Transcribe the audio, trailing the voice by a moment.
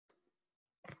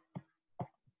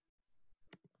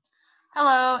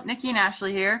Hello, Nikki and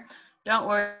Ashley here. Don't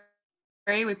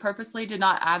worry, we purposely did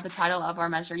not add the title of our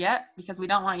measure yet because we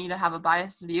don't want you to have a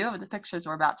biased view of the pictures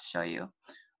we're about to show you.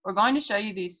 We're going to show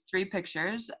you these 3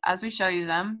 pictures. As we show you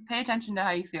them, pay attention to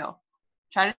how you feel.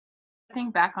 Try to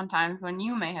think back on times when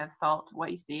you may have felt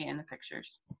what you see in the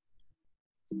pictures.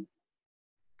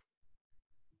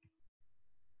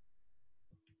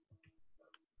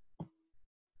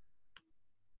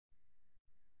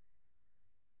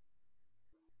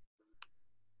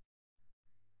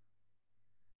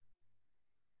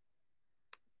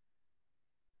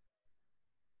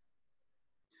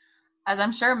 As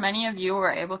I'm sure many of you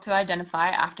were able to identify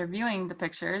after viewing the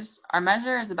pictures, our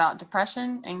measure is about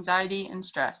depression, anxiety, and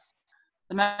stress.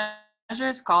 The measure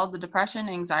is called the Depression,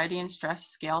 Anxiety, and Stress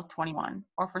Scale 21,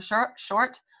 or for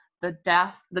short, the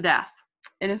DASS.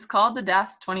 It is called the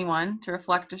DASS-21 to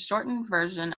reflect a shortened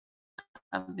version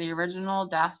of the original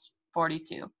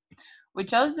DASS-42. We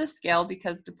chose this scale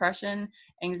because depression,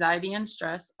 anxiety, and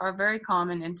stress are very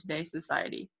common in today's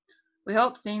society. We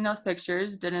hope seeing those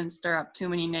pictures didn't stir up too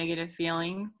many negative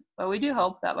feelings, but we do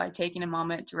hope that by taking a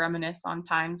moment to reminisce on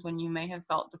times when you may have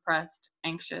felt depressed,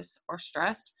 anxious, or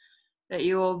stressed, that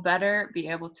you will better be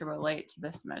able to relate to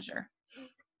this measure.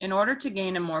 In order to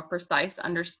gain a more precise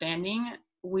understanding,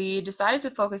 we decided to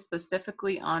focus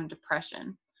specifically on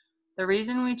depression. The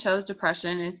reason we chose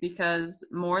depression is because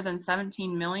more than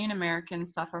 17 million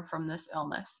Americans suffer from this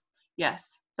illness.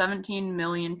 Yes, 17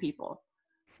 million people.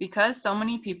 Because so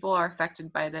many people are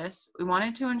affected by this, we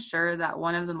wanted to ensure that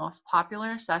one of the most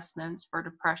popular assessments for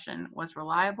depression was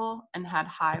reliable and had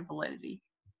high validity.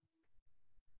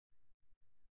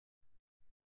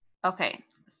 Okay,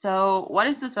 so what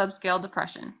is the subscale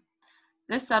depression?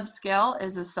 This subscale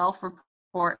is a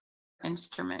self-report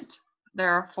instrument. There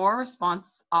are 4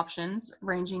 response options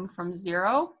ranging from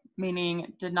 0,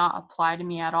 meaning did not apply to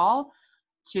me at all,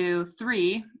 to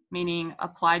 3, meaning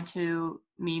applied to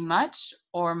me much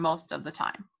or most of the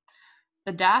time.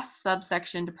 The DASS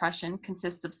subsection depression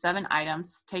consists of 7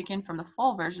 items taken from the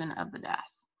full version of the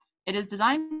DASS. It is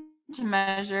designed to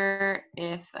measure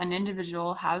if an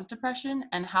individual has depression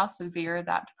and how severe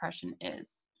that depression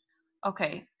is.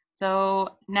 Okay,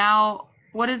 so now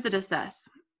what does it assess?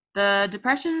 The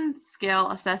depression scale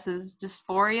assesses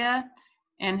dysphoria,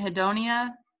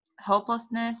 anhedonia,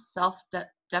 hopelessness,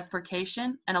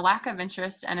 self-deprecation, and a lack of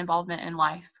interest and involvement in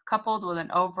life, coupled with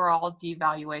an overall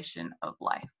devaluation of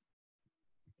life.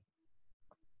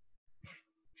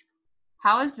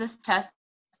 How is this test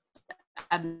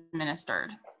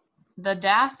administered? The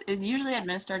DASS is usually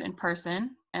administered in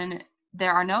person, and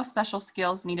there are no special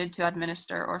skills needed to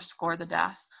administer or score the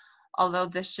DASS, although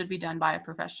this should be done by a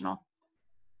professional.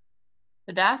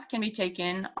 The DASS can be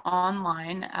taken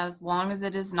online as long as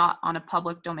it is not on a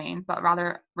public domain, but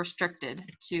rather restricted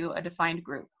to a defined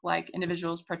group, like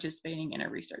individuals participating in a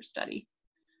research study.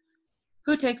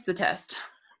 Who takes the test?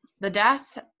 The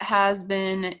DASS has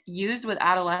been used with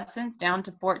adolescents down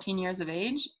to 14 years of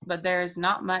age, but there's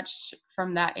not much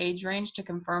from that age range to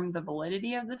confirm the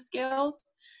validity of the scales.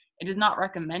 It is not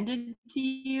recommended to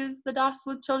use the DASS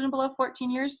with children below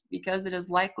 14 years because it is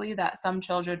likely that some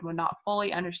children would not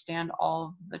fully understand all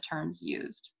of the terms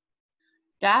used.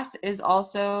 DASS is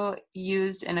also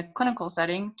used in a clinical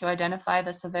setting to identify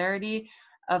the severity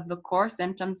of the core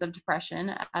symptoms of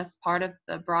depression as part of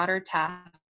the broader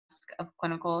task of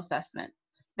clinical assessment.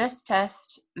 This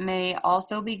test may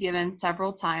also be given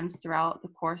several times throughout the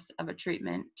course of a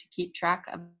treatment to keep track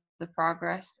of the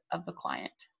progress of the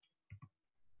client.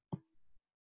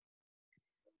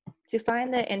 To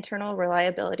find the internal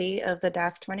reliability of the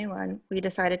DASS-21, we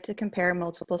decided to compare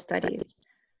multiple studies.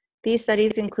 These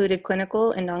studies included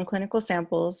clinical and non-clinical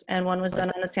samples, and one was done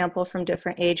on a sample from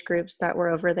different age groups that were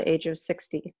over the age of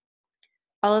 60.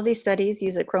 All of these studies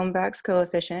use a Cronbach's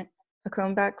coefficient. A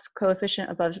Cronbach's coefficient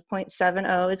above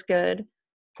 0.70 is good,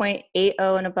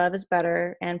 0.80 and above is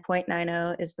better, and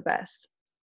 0.90 is the best.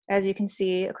 As you can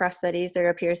see across studies, there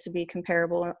appears to be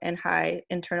comparable and high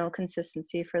internal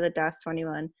consistency for the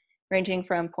DASS-21, ranging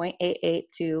from 0.88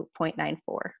 to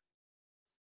 0.94.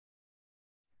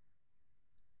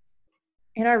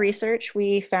 In our research,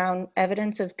 we found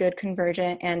evidence of good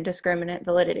convergent and discriminant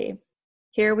validity.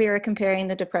 Here we are comparing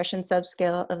the depression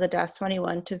subscale of the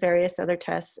DASS-21 to various other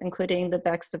tests, including the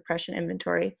Beck's Depression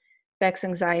Inventory, Beck's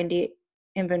Anxiety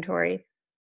Inventory,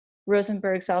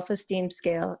 Rosenberg Self-Esteem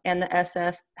Scale, and the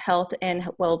SF Health and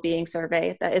Wellbeing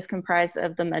Survey that is comprised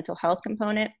of the mental health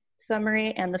component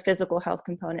summary and the physical health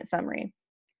component summary.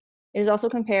 It is also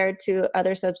compared to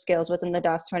other subscales within the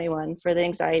DASS-21 for the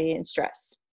anxiety and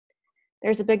stress.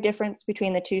 There's a big difference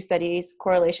between the 2 studies,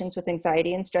 correlations with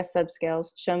anxiety and stress subscales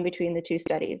shown between the 2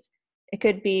 studies. It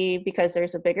could be because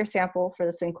there's a bigger sample for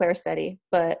the Sinclair study,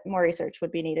 but more research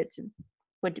would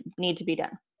need to be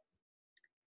done.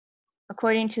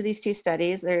 According to these two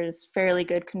studies, there's fairly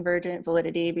good convergent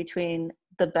validity between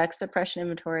the Beck's depression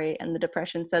inventory and the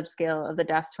depression subscale of the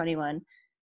DASS-21,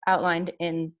 outlined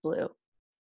in blue.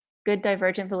 Good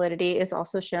divergent validity is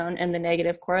also shown in the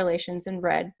negative correlations in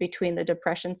red between the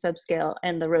depression subscale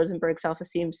and the Rosenberg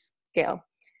self-esteem scale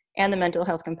and the mental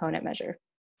health component measure.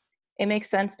 It makes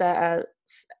sense that as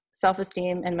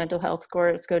self-esteem and mental health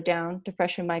scores go down,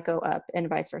 depression might go up and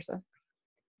vice versa.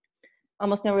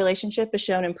 Almost no relationship is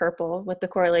shown in purple with the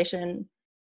correlation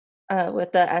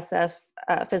with the SF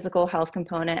physical health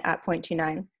component at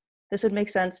 0.29. This would make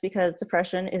sense because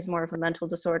depression is more of a mental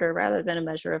disorder rather than a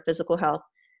measure of physical health,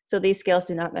 so these scales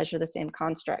do not measure the same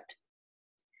construct.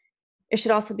 It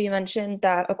should also be mentioned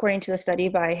that according to the study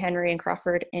by Henry and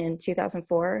Crawford in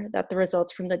 2004, that the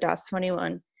results from the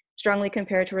DASS-21 strongly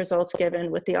compare to results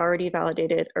given with the already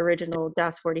validated original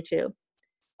DASS-42,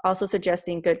 also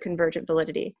suggesting good convergent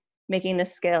validity, making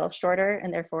this scale shorter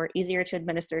and therefore easier to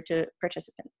administer to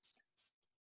participants.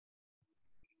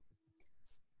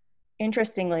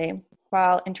 Interestingly,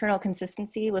 while internal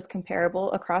consistency was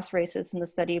comparable across races in the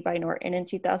study by Norton in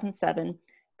 2007,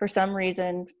 for some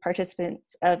reason,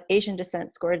 participants of Asian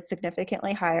descent scored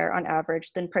significantly higher on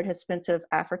average than participants of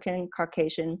African,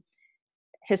 Caucasian,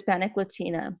 Hispanic,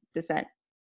 Latina descent,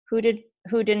 who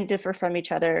didn't differ from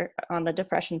each other on the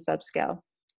depression subscale.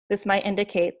 This might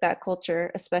indicate that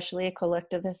culture, especially a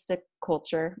collectivistic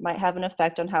culture, might have an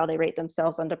effect on how they rate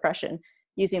themselves on depression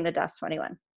using the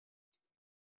DASS-21.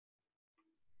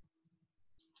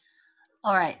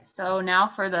 All right, so now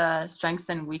for the strengths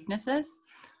and weaknesses.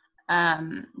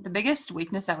 The biggest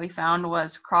weakness that we found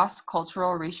was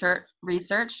cross-cultural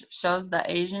research shows that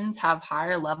Asians have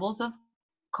higher levels of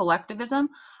collectivism,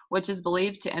 which is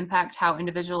believed to impact how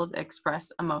individuals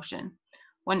express emotion.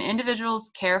 When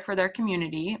individuals care for their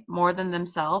community more than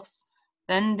themselves,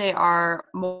 then they are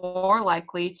more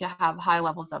likely to have high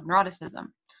levels of neuroticism.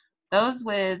 Those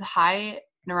with high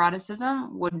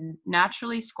neuroticism would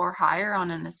naturally score higher on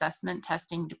an assessment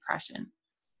testing depression.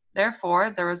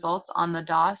 Therefore, the results on the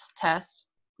DASS test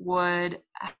would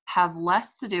have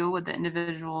less to do with the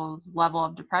individual's level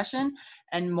of depression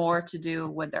and more to do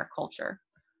with their culture.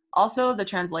 Also, the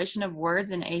translation of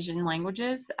words in Asian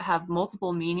languages have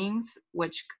multiple meanings,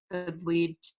 which could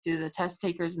lead to the test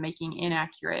takers making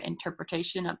inaccurate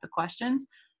interpretation of the questions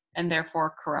and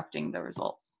therefore corrupting the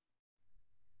results.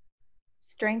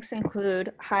 Strengths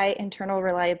include high internal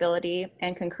reliability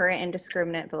and concurrent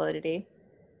indiscriminate validity.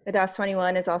 The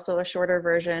DASS-21 is also a shorter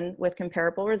version with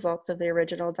comparable results of the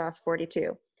original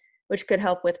DASS-42, which could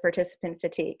help with participant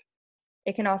fatigue.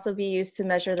 It can also be used to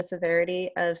measure the severity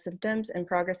of symptoms and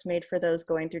progress made for those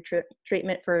going through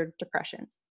treatment for depression.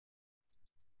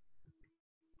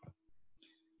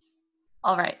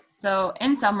 All right, so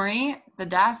in summary, the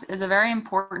DASS is a very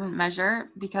important measure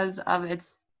because of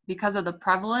the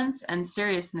prevalence and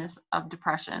seriousness of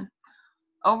depression.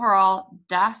 Overall,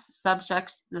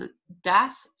 the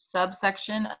DASS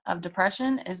subsection of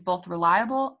depression is both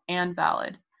reliable and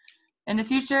valid. In the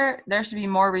future, there should be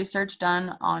more research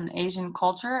done on Asian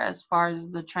culture as far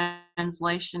as the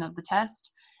translation of the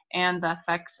test and the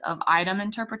effects of item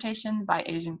interpretation by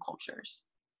Asian cultures.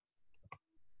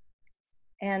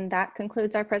 And that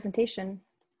concludes our presentation.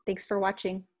 Thanks for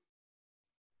watching.